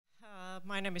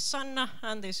My name is Sanna,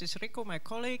 and this is Riku, my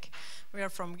colleague. We are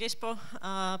from GISPO,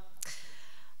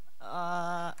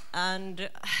 and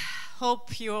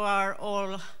hope you are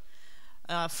all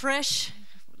fresh.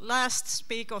 Last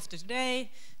speak of the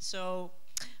day, so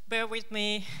bear with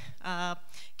me.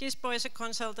 GISPO is a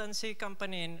consultancy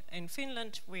company in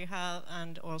Finland. We have,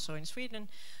 and also in Sweden.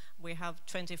 We have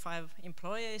 25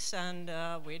 employees, and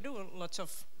we do lots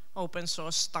of open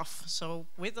source stuff. So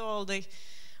with all the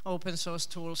open source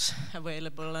tools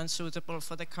available and suitable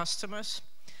for the customers.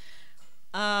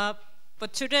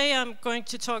 But today I'm going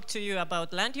to talk to you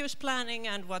about land use planning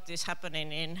and what is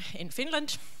happening in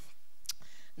Finland.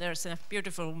 There's a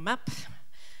beautiful map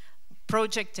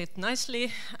projected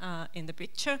nicely in the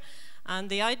picture. And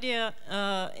the idea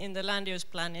in the land use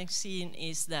planning scene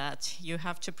is that you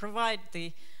have to provide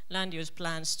the land use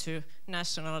plans to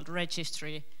National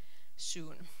Registry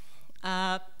soon.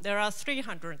 There are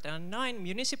 309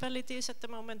 municipalities at the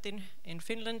moment in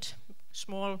Finland,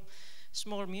 small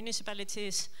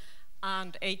municipalities,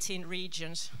 and 18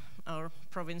 regions or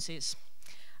provinces.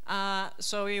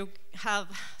 So you have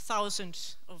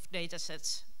thousands of data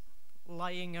sets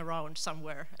lying around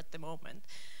somewhere at the moment.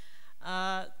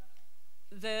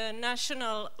 The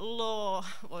national law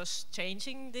was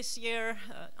changing this year.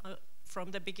 From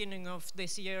the beginning of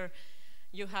this year,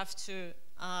 you have to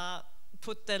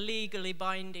put the legally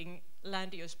binding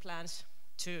land use plans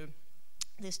to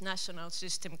this national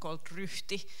system called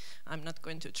Ryhti. I'm not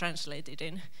going to translate it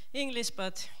in English,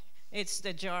 but it's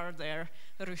the jar there,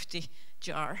 Ryhti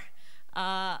jar.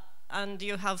 And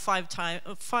you have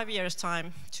 5 years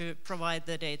time to provide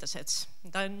the data sets,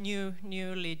 the new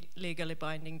legally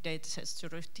binding data sets to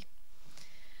Ryhti.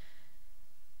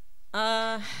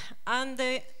 And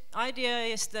the idea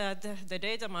is that the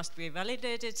data must be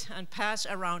validated and pass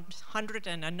around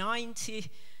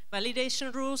 190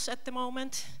 validation rules at the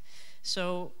moment.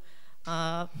 So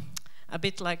a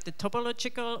bit like the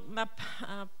topological map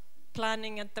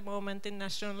planning at the moment in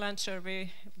National Land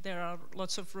Survey, there are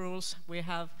lots of rules. We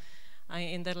have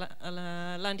in the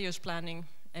land use planning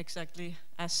exactly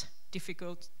as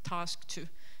difficult task to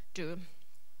do.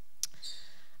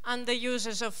 And the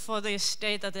users for this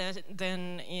data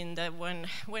then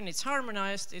when it's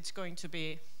harmonized, it's going to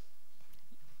be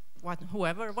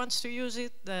whoever wants to use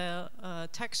it. The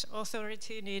tax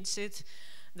authority needs it,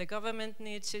 the government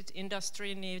needs it,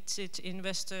 industry needs it,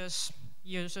 investors,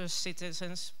 users,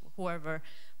 citizens, whoever.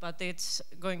 But it's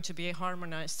going to be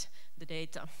harmonized, the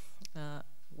data,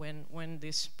 when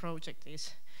this project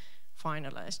is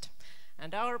finalized.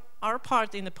 And our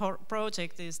part in the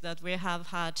project is that we have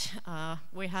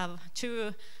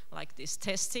two like these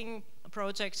testing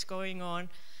projects going on,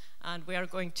 and we are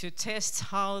going to test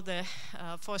how the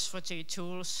FOSS4G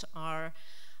tools are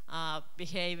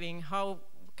behaving. How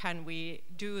can we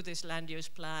do this land use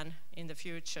plan in the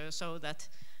future so that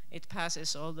it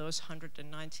passes all those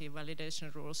 190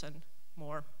 validation rules and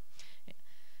more.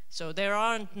 So there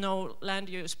aren't no land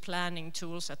use planning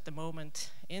tools at the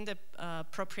moment in the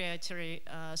proprietary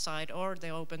side or the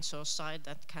open source side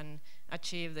that can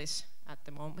achieve this at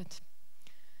the moment.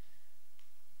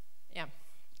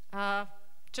 Yeah,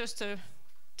 just to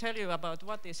tell you about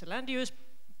what is a land use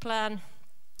plan.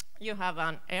 You have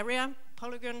an area,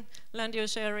 polygon land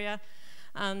use area,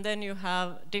 and then you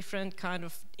have different kind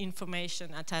of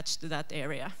information attached to that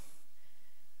area.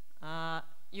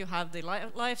 You have the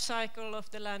life cycle of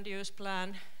the land use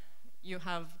plan. You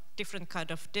have different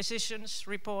kind of decisions,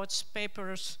 reports,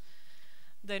 papers.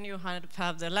 Then you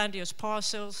have the land use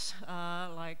parcels,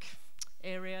 like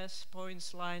areas,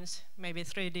 points, lines, maybe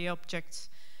 3D objects.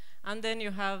 And then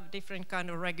you have different kind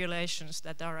of regulations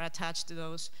that are attached to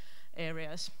those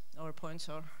areas or points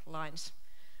or lines.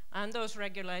 And those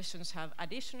regulations have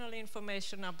additional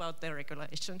information about the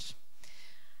regulations.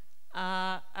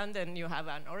 And then you have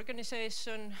an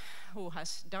organization who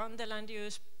has done the land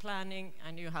use planning,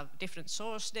 and you have different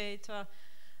source data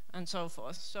and so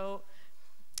forth. So,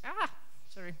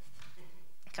 sorry,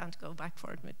 can't go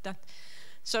backward with that.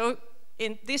 So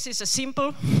this is a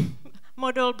simple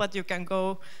model, but you can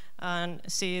go and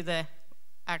see the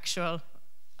actual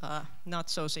not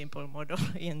so simple model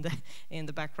in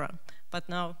the background. But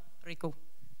now, Riku.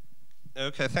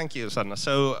 Okay, thank you, Sanna.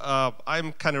 So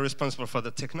I'm kind of responsible for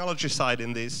the technology side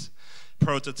in this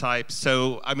prototype.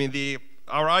 So I mean,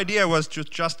 our idea was to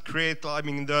just create,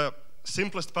 the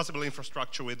simplest possible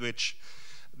infrastructure with which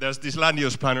there's this land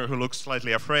use planner who looks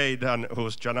slightly afraid and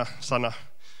who's Sanna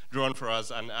drawn for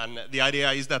us. And the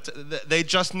idea is that they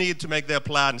just need to make their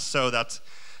plans so that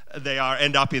they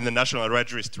end up in the National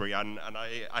Registry. And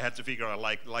I had to figure out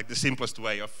like the simplest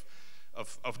way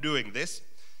of doing this.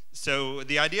 So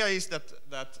the idea is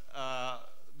that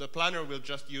the planner will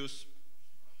just use,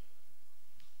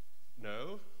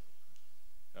 no,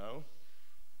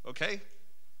 okay.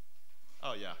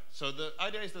 Oh yeah, so the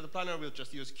idea is that the planner will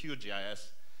just use QGIS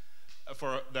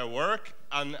for their work,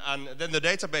 and then the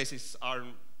databases are,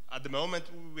 at the moment,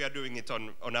 we are doing it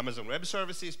on Amazon Web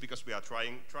Services because we are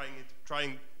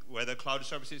trying whether cloud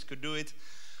services could do it,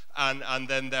 and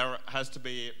then there has to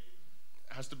be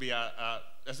a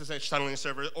SSH tunneling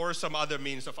server or some other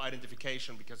means of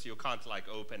identification, because you can't like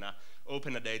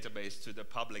open a database to the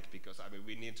public, because I mean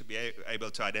we need to be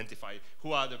able to identify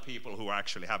who are the people who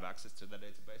actually have access to the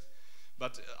database.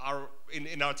 But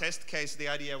in our test case, the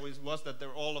idea was that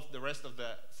all of the rest of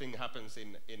the thing happens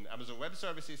in Amazon Web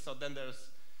Services. So then there's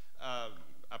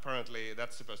apparently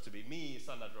that's supposed to be me,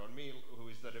 Sanna me, who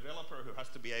is the developer, who has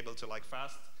to be able to like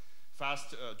fast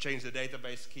change the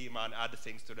database schema and add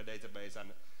things to the database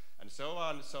and so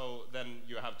on. So then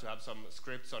you have to have some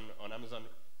scripts on Amazon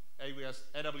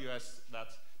AWS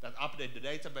that update the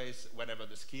database whenever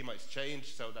the schema is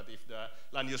changed, so that if the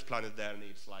land use planner there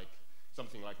needs like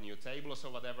something like new tables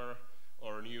or whatever,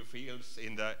 or new fields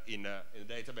in the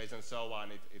database and so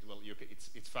on,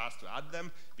 it's fast to add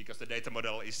them, because the data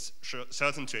model is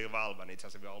certain to evolve, and it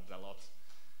has evolved a lot.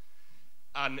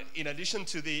 And in addition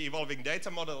to the evolving data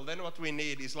model, then what we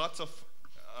need is lots of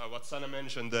what Sanna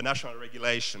mentioned, the national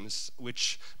regulations,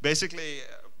 which basically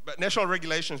national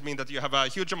regulations mean that you have a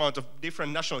huge amount of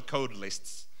different national code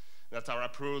lists that are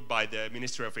approved by the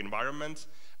Ministry of Environment.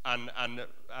 And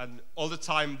all the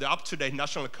time, the up-to-date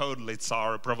national code lists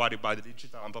are provided by the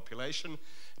Digital and Population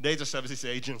Data Services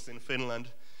Agency in Finland,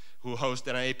 who host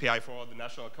an API for all the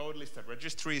national code list and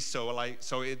registries. So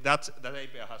that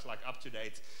API has like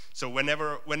up-to-date. So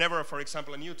whenever, for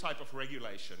example, a new type of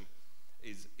regulation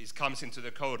comes into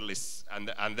the code lists,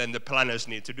 and then the planners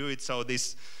need to do it. So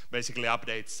this basically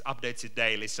updates it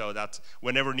daily, so that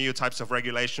whenever new types of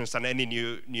regulations and any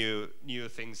new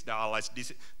things, there are like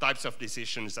types of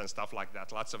decisions and stuff like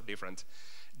that, lots of different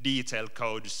detailed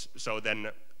codes. So then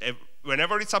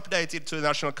whenever it's updated to the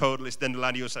national code list, then the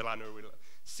land use planner will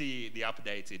see the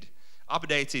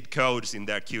updated codes in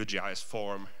their QGIS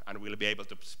form, and will be able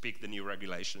to speak the new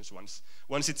regulations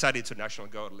once it's added to national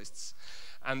code lists.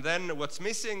 And then what's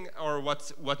missing, or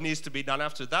what needs to be done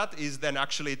after that, is then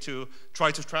actually to try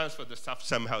to transfer the stuff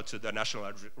somehow to the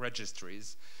national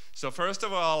registries. So first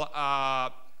of all,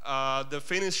 the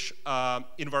Finnish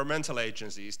environmental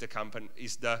agency is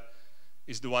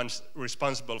the ones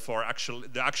responsible for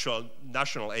the actual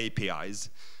national APIs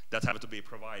that have to be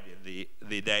provided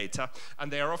the data,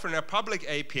 and they are offering a public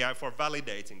API for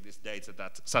validating this data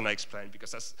that Sanna explained,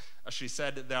 because as she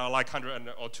said, there are like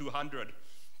 100 or 200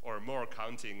 or more,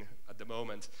 counting at the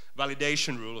moment,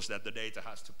 validation rules that the data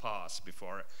has to pass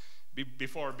before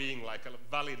being like a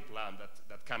valid plan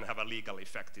that can have a legal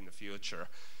effect in the future.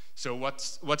 So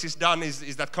what is done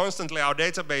is that constantly our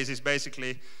database is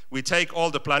basically, we take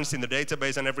all the plans in the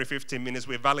database, and every 15 minutes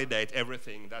we validate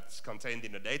everything that's contained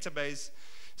in the database,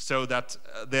 so that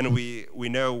then we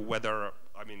know whether,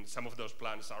 I mean, some of those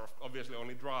plans are obviously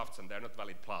only drafts and they're not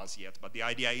valid plans yet, but the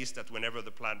idea is that whenever the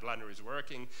planner is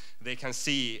working, they can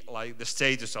see like the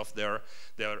status of their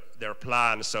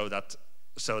plan, so that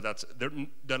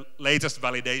the latest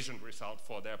validation result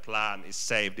for their plan is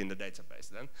saved in the database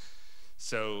then.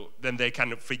 So then they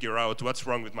can figure out what's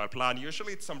wrong with my plan.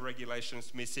 Usually it's some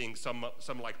regulations missing, some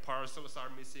like parcels are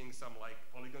missing, some like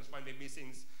polygons might be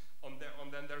missing.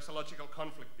 Then there's a logical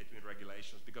conflict between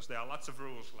regulations, because there are lots of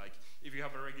rules, like if you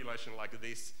have a regulation like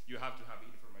this, you have to have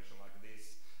information like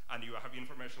this, and you have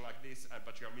information like this,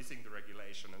 but you're missing the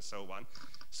regulation, and so on.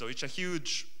 So it's a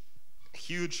huge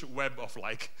web of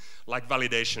like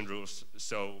validation rules.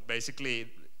 So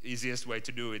basically, easiest way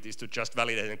to do it is to just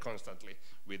validate it constantly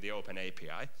with the open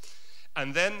API.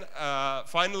 And then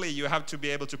finally, you have to be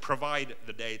able to provide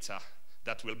the data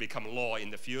that will become law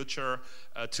in the future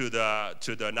to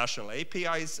the national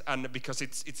APIs, and because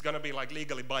it's going to be like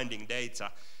legally binding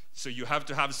data, so you have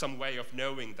to have some way of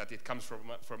knowing that it comes from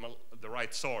the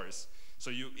right source. So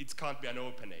it can't be an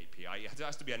open API. It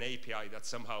has to be an API that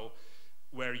somehow,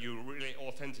 where you really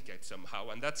authenticate somehow.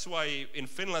 And that's why in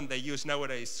Finland they use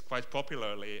nowadays quite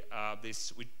popularly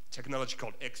this technology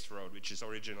called X-Road, which is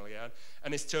originally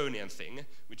an Estonian thing,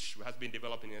 which has been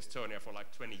developing in Estonia for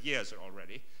like 20 years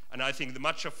already. And I think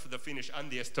much of the Finnish and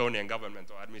the Estonian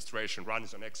government or administration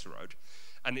runs on X-Road.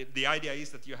 And the idea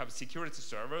is that you have security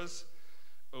servers.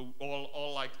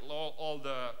 All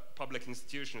the public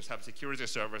institutions have security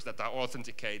servers that are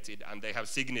authenticated, and they have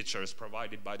signatures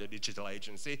provided by the digital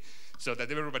agency, so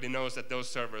that everybody knows that those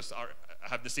servers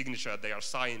have the signature, they are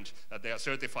signed, that they are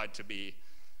certified to be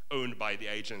owned by the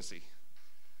agency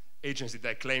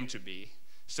they claim to be.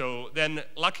 So then,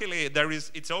 luckily,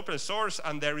 it's open source,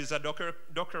 and there is a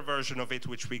Docker version of it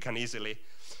which we can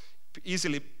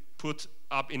easily put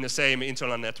up in the same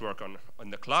internal network on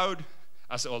the cloud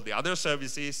as all the other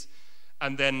services.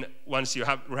 And then once you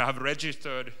have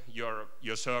registered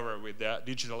your server with the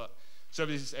Digital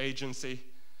Services Agency,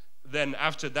 then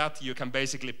after that you can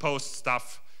basically post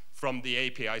stuff from the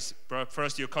APIs.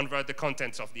 First you convert the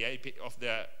contents of the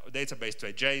database to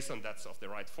a JSON that's of the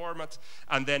right format,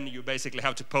 and then you basically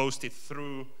have to post it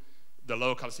through the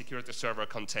local security server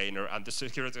container, and the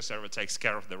security server takes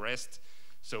care of the rest.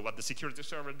 So what the security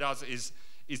server does is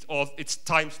it's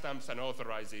timestamps and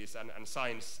authorizes and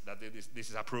signs that this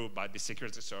is approved by the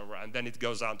security server, and then it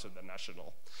goes on to the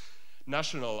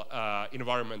national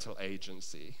environmental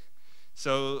agency.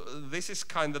 So this is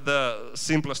kind of the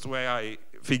simplest way I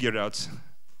figured out.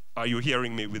 Are you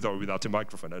hearing me with or without a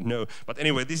microphone? I don't know. But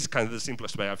anyway, this is kind of the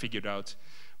simplest way I figured out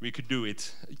we could do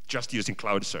it just using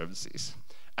cloud services.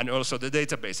 And also the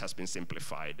database has been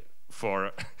simplified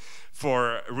for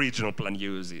regional plan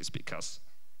uses because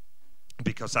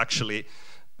actually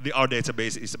our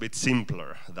database is a bit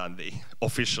simpler than the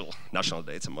official national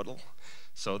data model.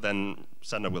 So then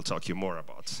Sanna will talk you more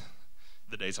about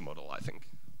the data model, I think.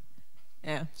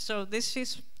 Yeah, so this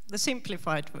is the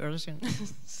simplified version.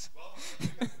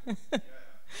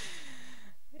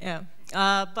 Yeah,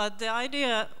 but the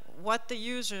idea, what the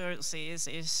user sees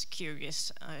is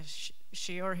QGIS.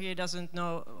 She or he doesn't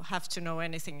have to know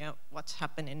anything of what's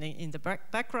happening in the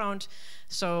background.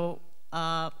 So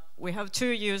we have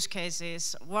two use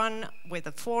cases, one with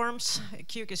the forms,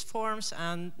 QGIS forms,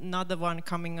 and another one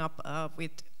coming up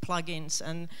with plugins.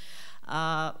 And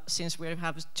since we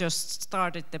have just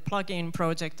started the plugin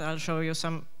project, I'll show you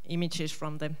some images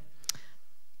from the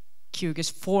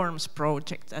QGIS Forms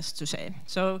project, as to say.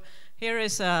 So here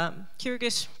is a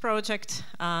QGIS project,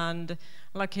 and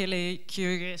luckily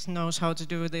QGIS knows how to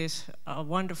do these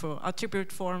wonderful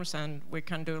attribute forms, and we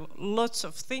can do lots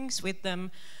of things with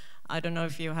them. I don't know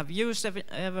if you have used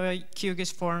ever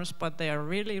QGIS forms, but they are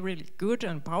really, really good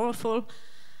and powerful.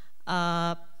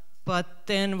 But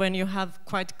then when you have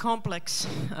quite complex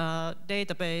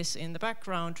database in the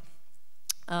background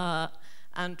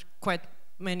and quite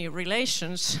many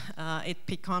relations, it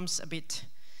becomes a bit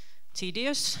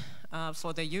tedious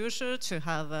for the user to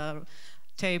have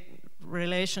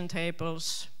relation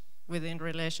tables within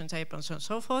relation tables and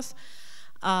so forth.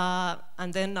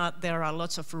 And then there are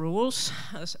lots of rules,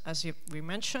 as we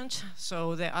mentioned.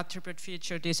 So the attribute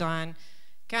feature design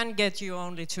can get you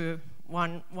only to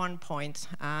one point,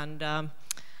 and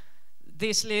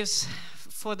this leaves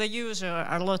for the user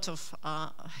a lot of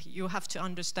you have to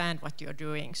understand what you're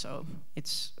doing, so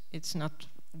it's not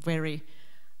very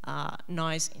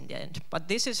nice in the end. But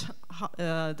this is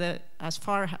as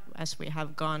far as we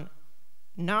have gone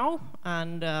now,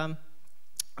 and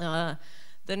the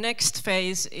next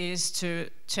phase is to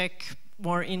check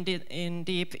more in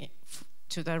deep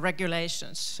to the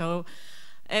regulations. So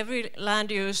every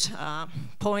land use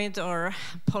point or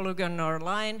polygon or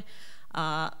line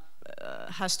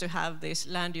has to have these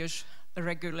land use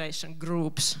regulation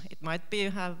groups. It might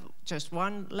have just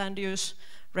one land use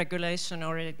regulation,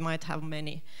 or it might have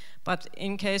many. But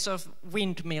in case of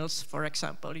windmills, for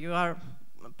example, you are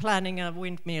planning a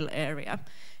windmill area.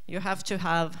 You have to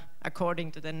have,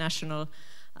 according to the national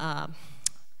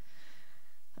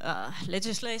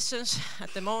legislations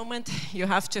at the moment, you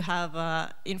have to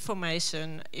have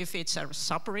information if it's a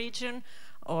sub-region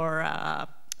or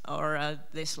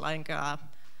this like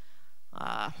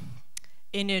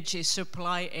energy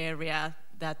supply area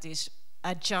that is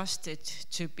adjusted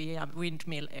to be a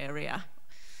windmill area.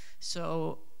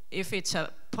 So if it's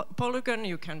a polygon,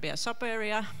 you can be a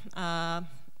sub-area.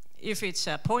 If it's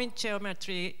a point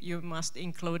geometry, you must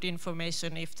include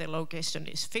information if the location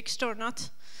is fixed or not.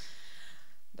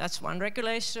 That's one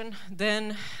regulation.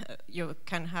 Then you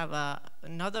can have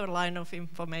another line of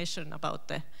information about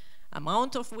the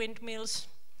amount of windmills.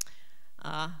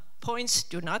 Points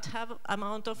do not have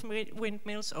amount of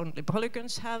windmills, only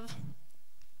polygons have.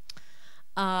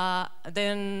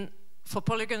 Then for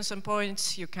polygons and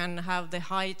points, you can have the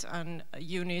height and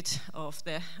unit of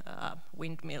the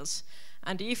windmills.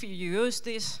 And if you use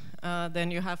this,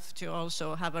 then you have to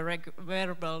also have a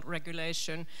variable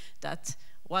regulation that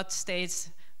what states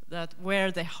that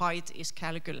where the height is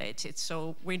calculated.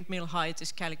 So windmill height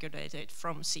is calculated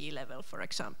from sea level, for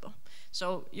example.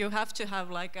 So you have to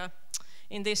have like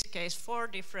in this case, 4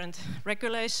 different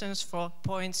regulations for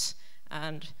points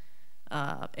and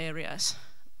areas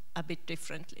a bit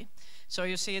differently. So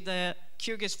you see the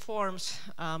QGIS forms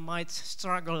might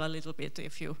struggle a little bit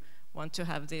if you want to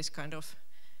have this kind of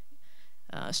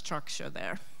structure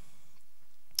there.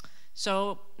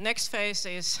 So next phase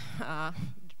is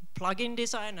plugin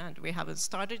design, and we haven't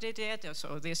started it yet,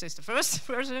 so this is the first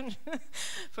version.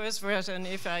 First version,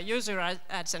 if a user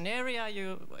adds an area,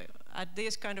 you add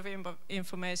this kind of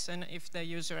information. If the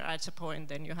user adds a point,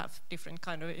 then you have different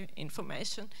kind of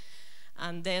information.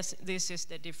 And this is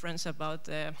the difference about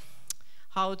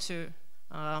how to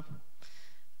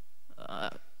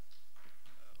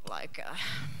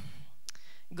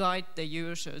guide the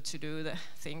user to do the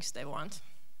things they want.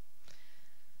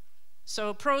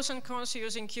 So pros and cons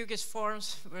using QGIS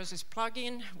forms versus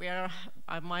plugin.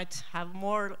 I might have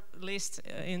more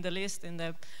in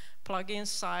the plugin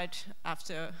side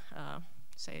after,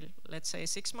 let's say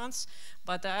 6 months.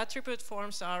 But the attribute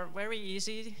forms are very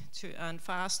easy and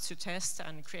fast to test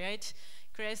and create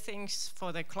things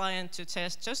for the client to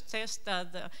test. Just test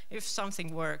that if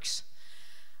something works.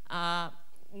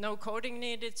 No coding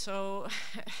needed, so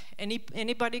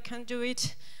anybody can do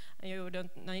it. You don't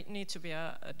need to be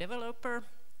a developer.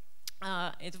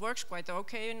 It works quite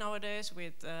okay nowadays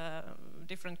with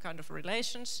different kind of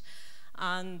relations,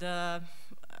 and I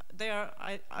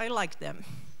like them.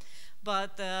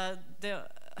 But there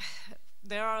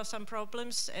are some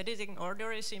problems. Editing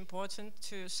order is important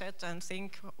to set and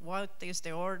think what is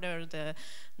the order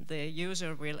the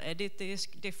user will edit these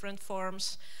different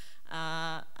forms,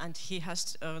 and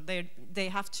they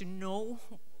have to know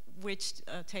which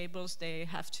tables they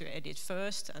have to edit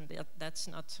first, and that's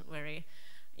not very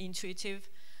intuitive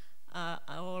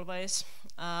always.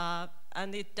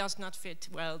 And it does not fit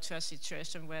well to a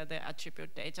situation where the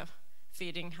attribute data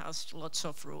feeding has lots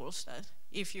of rules that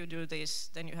if you do this,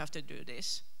 then you have to do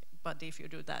this. But if you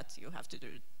do that, you have to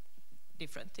do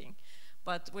different thing.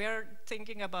 But we are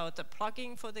thinking about a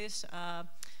plugin for this,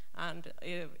 and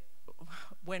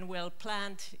when well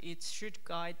planned, it should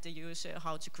guide the user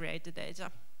how to create the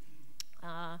data.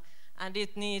 And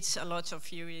it needs a lot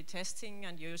of UE testing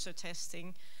and user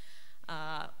testing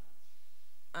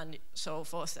and so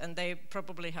forth. And they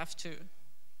probably have to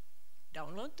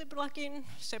download the plugin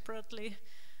separately.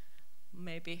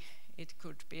 Maybe it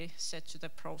could be set to the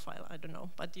profile, I don't know.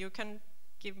 But you can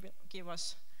give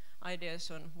us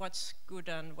ideas on what's good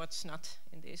and what's not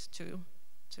in these two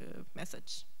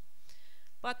methods.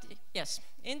 But yes,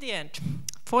 in the end,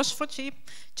 FOSS4G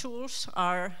tools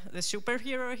are the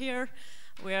superhero here,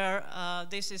 where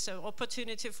this is an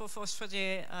opportunity for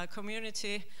FOSS4G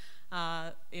community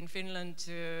in Finland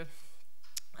to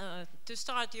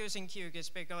start using QGIS,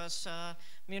 because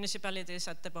municipalities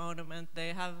at the moment,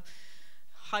 they have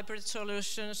hybrid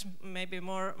solutions, maybe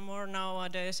more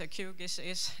nowadays.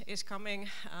 QGIS is coming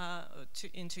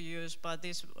into use, but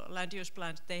these land use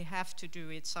plans, they have to do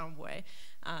it some way.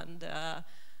 And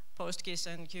PostGIS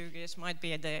and QGIS might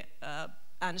be the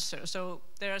answer. So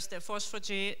there's the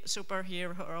FOSS4G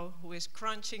superhero who is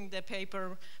crunching the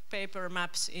paper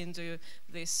maps into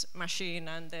this machine,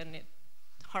 and then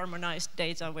harmonized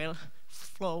data will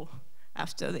flow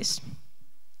after this.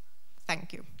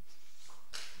 Thank you.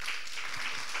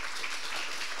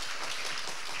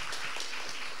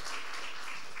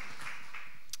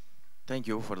 Thank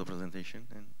you for the presentation.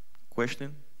 And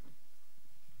question?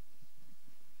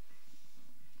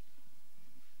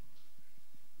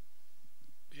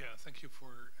 Yeah, thank you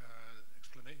for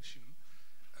explanation.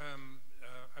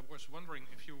 I was wondering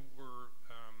if you were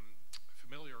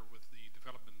familiar with the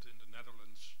development in the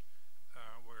Netherlands,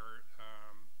 where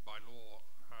by law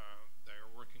they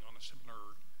are working on a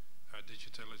similar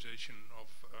digitalization of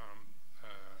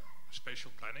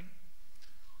spatial planning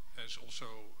as also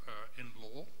in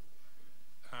law.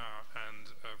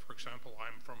 For example,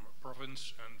 I'm from a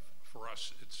province, and for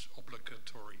us it's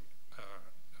obligatory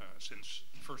since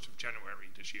 1st of January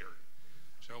this year.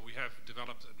 So we have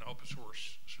developed an open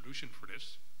source solution for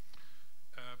this.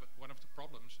 But one of the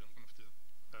problems and one of the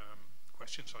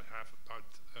questions I have about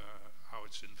how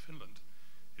it's in Finland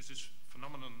is this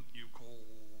phenomenon you call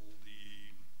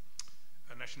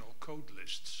the national code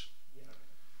lists.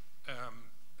 Yeah.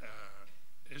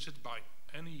 Is it by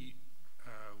any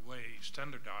way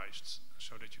standardized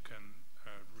so that you can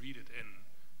read it in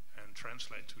and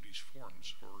translate to these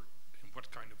forms, or in what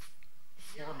kind of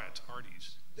format are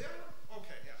these?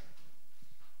 Okay, yeah.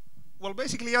 Well,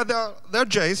 basically, yeah, they're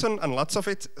JSON and lots of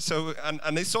it. So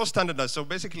and it's all standardized. So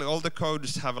basically, all the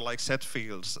codes have like set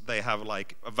fields. They have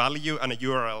like a value and a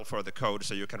URL for the code,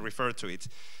 so you can refer to it.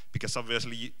 Because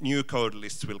obviously, new code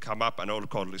lists will come up and old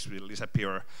code lists will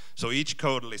disappear. So each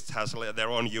code list has their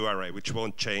own URI, which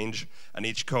won't change, and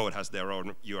each code has their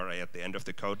own URI at the end of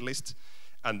the code list.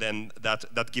 And then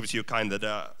that gives you kind of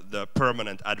the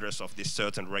permanent address of this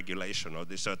certain regulation or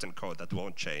this certain code that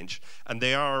won't change. And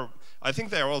I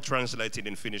think they are all translated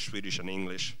in Finnish, Swedish, and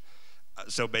English.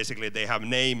 So basically they have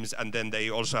names, and then they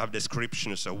also have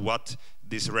descriptions of what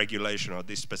this regulation or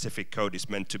this specific code is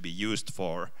meant to be used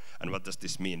for, and what does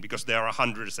this mean? Because there are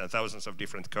hundreds and thousands of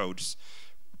different codes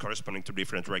corresponding to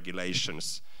different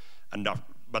regulations, and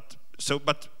but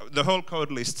the whole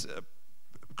code list.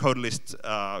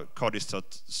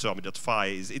 Codist.suomi.fi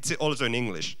it's also in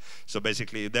English. So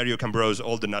basically there you can browse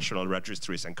all the national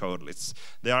registries and code lists.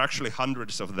 There are actually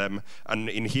hundreds of them, and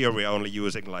in here we are only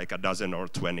using like a dozen or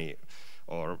 20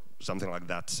 or something like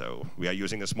that. So we are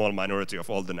using a small minority of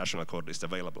all the national code lists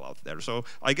available out there. So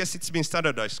I guess it's been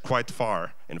standardized quite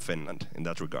far in Finland in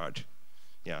that regard.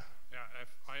 Yeah. Yeah,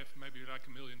 I have maybe like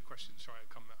a million questions, so I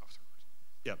come afterwards.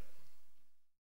 Yeah.